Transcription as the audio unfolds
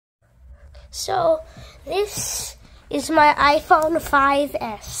So this is my iPhone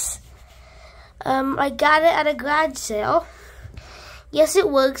 5S. I got it at a garage sale. Yes, it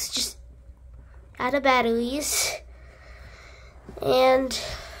works, just out of batteries. And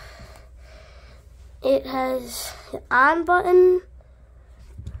it has the on button,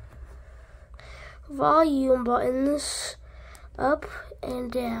 volume buttons, up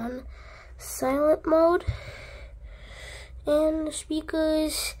and down, silent mode, and the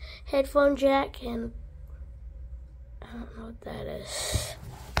speakers, headphone jack, and I don't know what that is.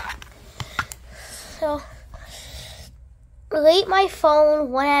 So, rate my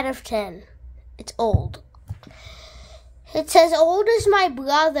phone 1 out of 10. It's old. It's as old as my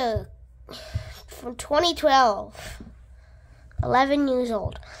brother from 2012. 11 years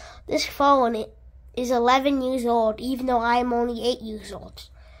old. This phone is 11 years old, even though I'm only 8 years old.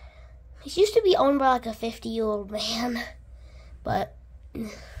 It used to be owned by like a 50-year-old man. But,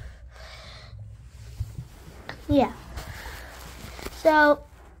 yeah. So,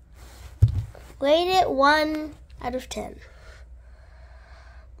 rate it 1 out of 10.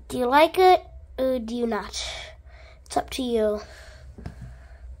 Do you like it or do you not? It's up to you.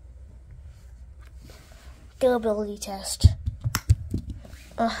 Durability test.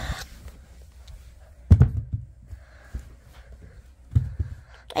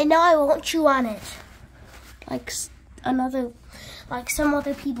 I know I won't chew on it like some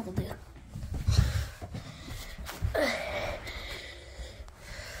other people do.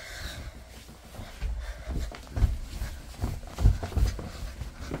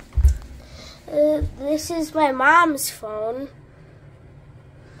 This is my mom's phone.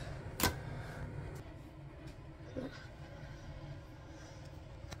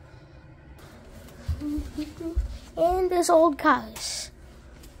 And there's old cars.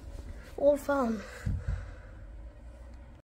 Old phone.